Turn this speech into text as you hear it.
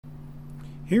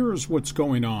Here's what's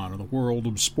going on in the world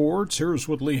of sports. Here's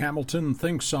what Lee Hamilton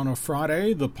thinks on a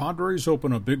Friday. The Padres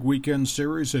open a big weekend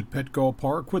series at Petco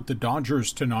Park with the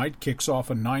Dodgers tonight. Kicks off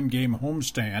a 9-game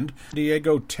homestand.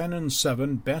 Diego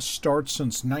 10-7, best start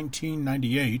since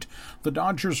 1998. The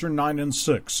Dodgers are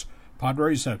 9-6.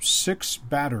 Padres have 6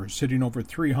 batters hitting over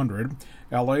 300.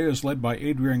 LA is led by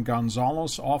Adrian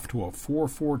Gonzalez, off to a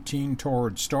 4-14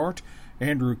 torrid start.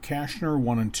 Andrew Cashner,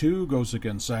 1-2, goes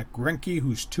against Zach Greinke,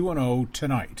 who's 2-0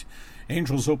 tonight.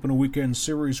 Angels open a weekend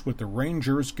series with the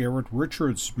Rangers. Garrett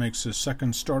Richards makes his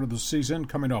second start of the season,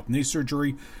 coming off knee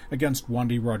surgery against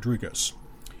Wandy Rodriguez.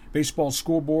 Baseball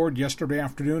scoreboard yesterday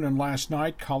afternoon and last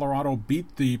night. Colorado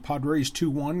beat the Padres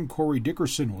 2-1. Corey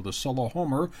Dickerson with a solo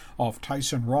homer off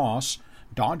Tyson Ross.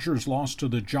 Dodgers lost to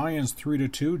the Giants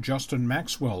 3-2. Justin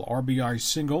Maxwell, RBI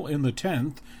single in the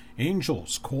 10th.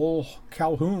 Angels, Cole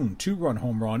Calhoun, 2-run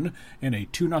home run, and a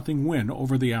 2-0 win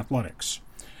over the Athletics.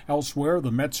 Elsewhere, the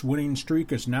Mets' winning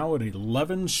streak is now at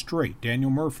 11 straight.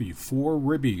 Daniel Murphy, 4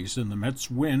 ribbies in the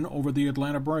Mets' win over the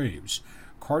Atlanta Braves.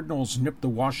 Cardinals nipped the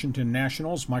Washington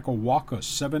Nationals. Michael Wacha,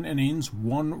 7 innings,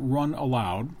 1 run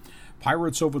allowed.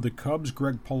 Pirates over the Cubs.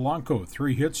 Greg Polanco,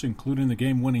 3 hits, including the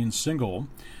game-winning single.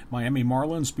 Miami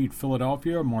Marlins beat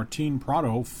Philadelphia. Martin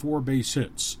Prado, 4 base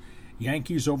hits.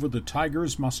 Yankees over the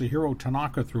Tigers. Masahiro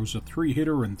Tanaka throws a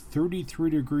 3-hitter in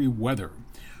 33-degree weather.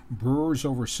 Brewers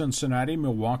over Cincinnati.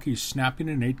 Milwaukee snapping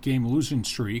an 8-game losing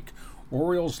streak.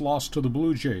 Orioles lost to the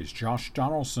Blue Jays. Josh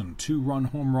Donaldson, 2-run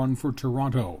home run for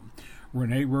Toronto.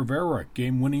 Rene Rivera,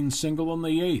 game-winning single in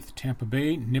the 8th. Tampa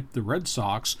Bay nipped the Red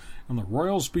Sox, and the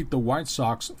Royals beat the White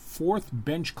Sox. 4th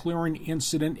bench-clearing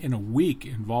incident in a week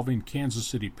involving Kansas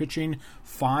City pitching.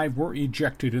 5 were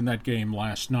ejected in that game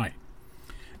last night.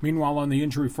 Meanwhile, on the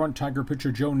injury front, Tiger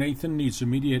pitcher Joe Nathan needs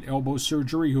immediate elbow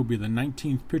surgery. He'll be the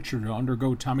 19th pitcher to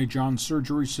undergo Tommy John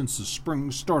surgery since the spring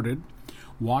started.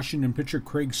 Washington pitcher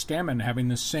Craig Stammen having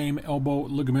the same elbow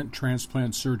ligament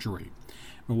transplant surgery.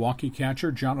 Milwaukee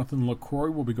catcher Jonathan LaCroix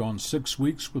will be gone 6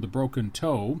 weeks with a broken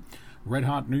toe.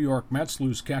 Red-hot New York Mets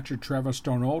lose catcher Travis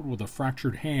d'Arnaud with a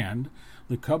fractured hand.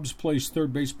 The Cubs place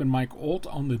third baseman Mike Olt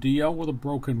on the DL with a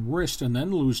broken wrist and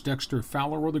then lose Dexter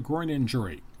Fowler with a groin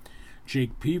injury.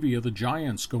 Jake Peavy of the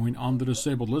Giants going on the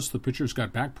disabled list. The pitcher's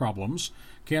got back problems.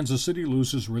 Kansas City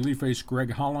loses relief ace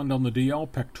Greg Holland on the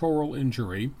DL, pectoral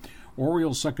injury.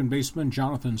 Orioles second baseman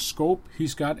Jonathan Schoop,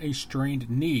 he's got a strained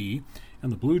knee.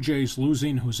 And the Blue Jays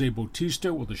losing Jose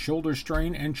Bautista with a shoulder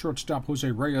strain and shortstop Jose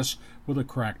Reyes with a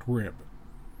cracked rib.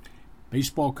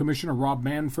 Baseball Commissioner Rob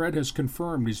Manfred has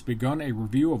confirmed he's begun a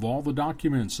review of all the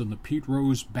documents in the Pete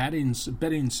Rose betting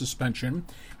suspension.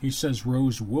 He says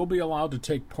Rose will be allowed to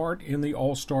take part in the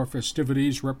All-Star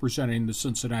festivities representing the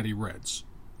Cincinnati Reds.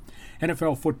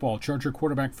 NFL football, Charger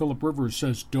quarterback Philip Rivers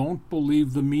says don't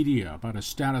believe the media about his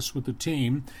status with the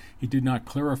team. He did not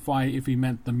clarify if he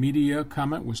meant the media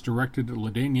comment was directed at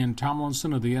LaDainian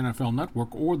Tomlinson of the NFL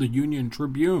Network or the Union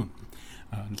Tribune.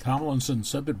 Tomlinson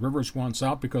said that Rivers wants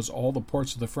out because all the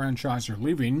parts of the franchise are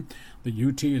leaving. The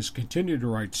UT has continued to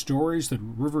write stories that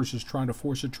Rivers is trying to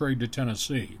force a trade to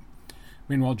Tennessee.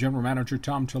 Meanwhile, General Manager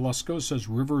Tom Telesco says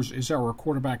Rivers is our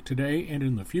quarterback today and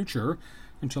in the future.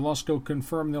 And Telesco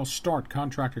confirmed they'll start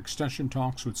contract extension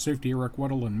talks with safety Eric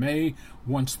Weddle in May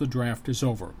once the draft is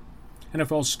over.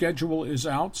 NFL schedule is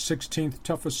out, 16th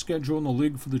toughest schedule in the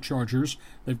league for the Chargers.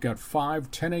 They've got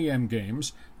 5 10 a.m.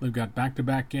 games. They've got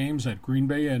back-to-back games at Green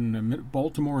Bay and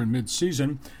Baltimore in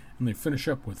mid-season, and they finish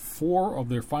up with 4 of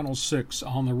their final 6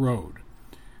 on the road.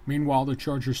 Meanwhile, the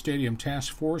Charger Stadium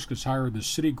Task Force has hired the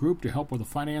Citigroup to help with a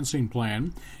financing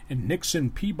plan, and Nixon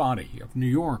Peabody of New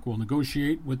York will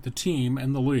negotiate with the team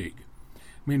and the league.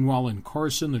 Meanwhile, in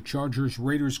Carson, the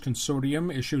Chargers-Raiders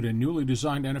Consortium issued a newly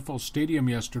designed NFL stadium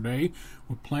yesterday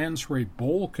with plans for a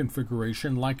bowl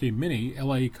configuration like a mini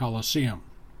LA Coliseum.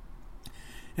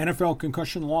 NFL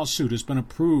concussion lawsuit has been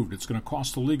approved. It's going to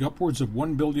cost the league upwards of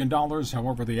 $1 billion.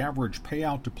 However, the average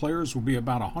payout to players will be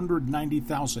about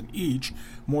 $190,000 each.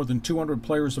 More than 200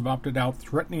 players have opted out,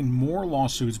 threatening more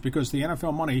lawsuits because the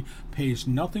NFL money pays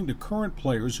nothing to current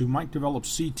players who might develop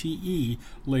CTE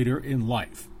later in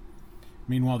life.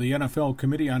 Meanwhile, the NFL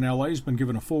Committee on LA has been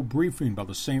given a full briefing by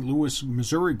the St. Louis,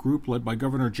 Missouri group led by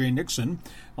Governor Jay Nixon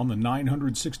on the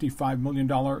 $965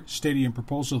 million stadium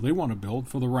proposal they want to build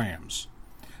for the Rams.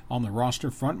 On the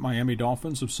roster front, Miami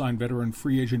Dolphins have signed veteran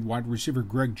free agent wide receiver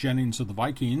Greg Jennings of the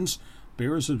Vikings.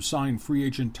 Bears have signed free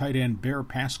agent tight end Bear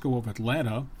Pasco of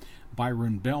Atlanta.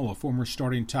 Byron Bell, a former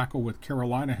starting tackle with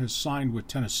Carolina, has signed with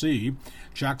Tennessee.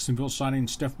 Jacksonville signing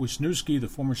Steph Wisniewski, the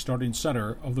former starting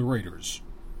center of the Raiders.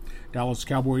 Dallas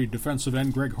Cowboy defensive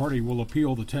end Greg Hardy will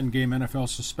appeal the 10-game NFL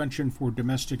suspension for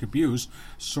domestic abuse.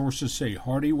 Sources say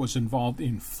Hardy was involved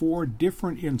in 4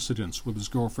 different incidents with his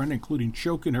girlfriend, including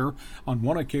choking her on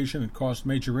one occasion that caused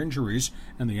major injuries,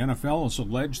 and the NFL has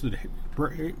alleged that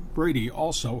Brady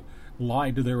also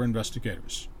lied to their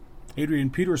investigators. Adrian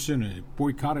Peterson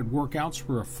boycotted workouts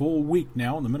for a full week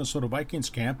now in the Minnesota Vikings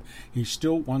camp. He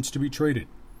still wants to be traded.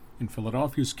 In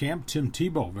Philadelphia's camp, Tim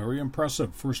Tebow, very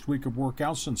impressive first week of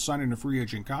workouts since signing a free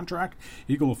agent contract.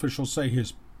 Eagle officials say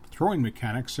his throwing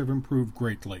mechanics have improved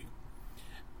greatly.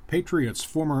 Patriots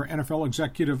former NFL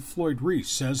executive Floyd Reese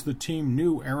says the team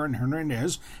knew Aaron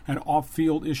Hernandez had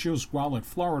off-field issues while at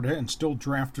Florida and still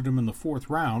drafted him in the 4th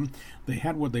round. They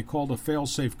had what they called a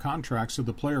fail-safe contract, so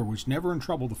the player was never in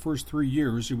trouble the first 3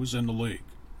 years he was in the league.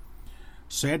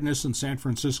 Sadness in San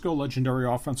Francisco. Legendary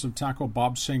offensive tackle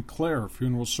Bob St. Clair,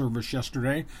 funeral service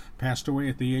yesterday, passed away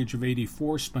at the age of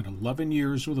 84, spent 11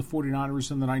 years with the 49ers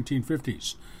in the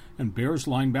 1950s. And Bears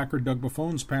linebacker Doug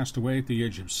Buffons passed away at the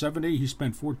age of 70. He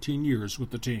spent 14 years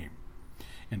with the team.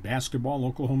 In basketball,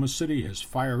 Oklahoma City has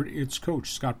fired its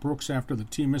coach, Scott Brooks, after the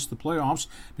team missed the playoffs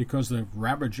because of the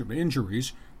ravage of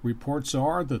injuries. Reports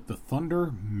are that the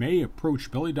Thunder may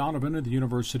approach Billy Donovan at the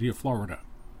University of Florida.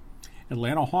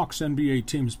 Atlanta Hawks NBA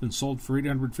team has been sold for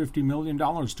 $850 million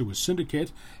to a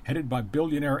syndicate headed by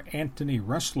billionaire Anthony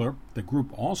Ressler. The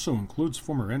group also includes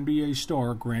former NBA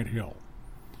star Grant Hill.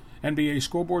 NBA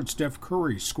scoreboard, Steph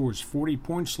Curry scores 40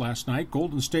 points last night.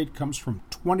 Golden State comes from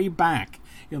 20 back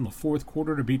in the 4th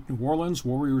quarter to beat New Orleans.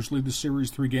 Warriors lead the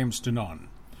series 3-0.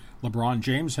 LeBron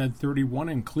James had 31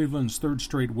 in Cleveland's 3rd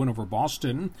straight win over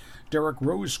Boston. Derrick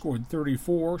Rose scored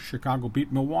 34. Chicago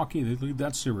beat Milwaukee. They lead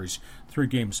that series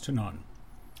 3-0.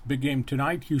 Big game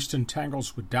tonight. Houston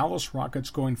tangles with Dallas. Rockets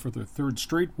going for their 3rd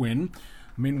straight win.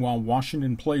 Meanwhile,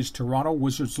 Washington plays Toronto.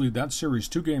 Wizards lead that series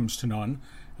 2-0.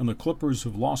 And the Clippers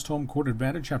have lost home court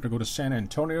advantage, have to go to San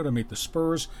Antonio to meet the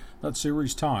Spurs. That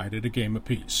series tied at a game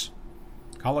apiece.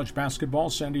 College basketball,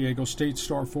 San Diego State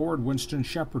star forward Winston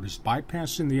Shepard is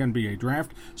bypassing the NBA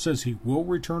draft, says he will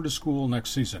return to school next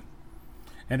season.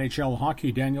 NHL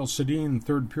hockey, Daniel Sedin,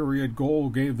 3rd period goal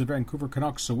gave the Vancouver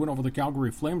Canucks a win over the Calgary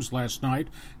Flames last night.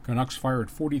 Canucks fired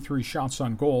 43 shots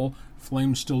on goal.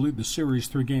 Flames still lead the series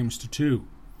 3-2.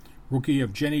 Rookie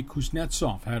Evgeny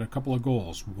Kuznetsov had a couple of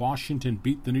goals. Washington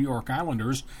beat the New York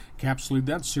Islanders. Caps lead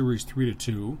that series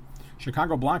 3-2.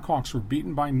 Chicago Blackhawks were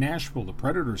beaten by Nashville. The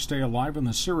Predators stay alive in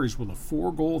the series with a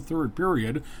 4-goal 3rd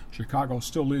period. Chicago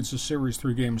still leads the series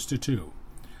 3-2.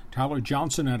 Tyler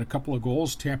Johnson had a couple of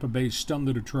goals. Tampa Bay stunned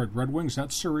the Detroit Red Wings.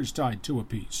 That series tied 2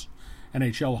 apiece.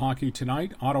 NHL hockey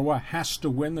tonight. Ottawa has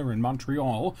to win. They're in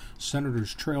Montreal.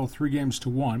 Senators trail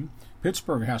 3-1.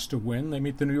 Pittsburgh has to win. They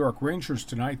meet the New York Rangers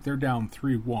tonight. They're down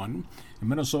 3-1. And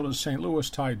Minnesota's St. Louis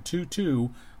tied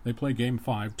 2-2. They play Game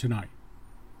 5 tonight.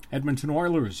 Edmonton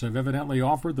Oilers have evidently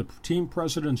offered the team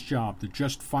president's job to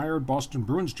just fired Boston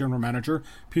Bruins general manager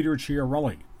Peter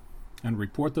Chiarelli, and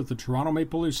report that the Toronto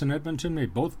Maple Leafs and Edmonton may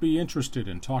both be interested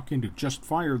in talking to just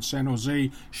fired San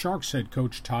Jose Sharks head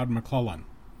coach Todd McClellan.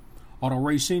 Auto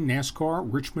racing, NASCAR,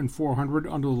 Richmond 400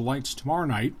 under the lights tomorrow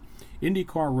night.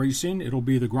 IndyCar racing, it'll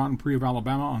be the Grand Prix of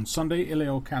Alabama on Sunday.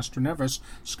 Elio Castroneves,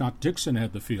 Scott Dixon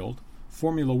head the field.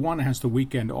 Formula One has the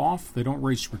weekend off. They don't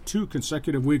race for 2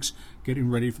 consecutive weeks, getting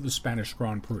ready for the Spanish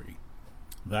Grand Prix.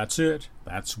 That's it.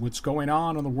 That's what's going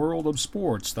on in the world of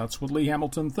sports. That's what Lee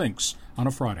Hamilton thinks on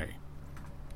a Friday.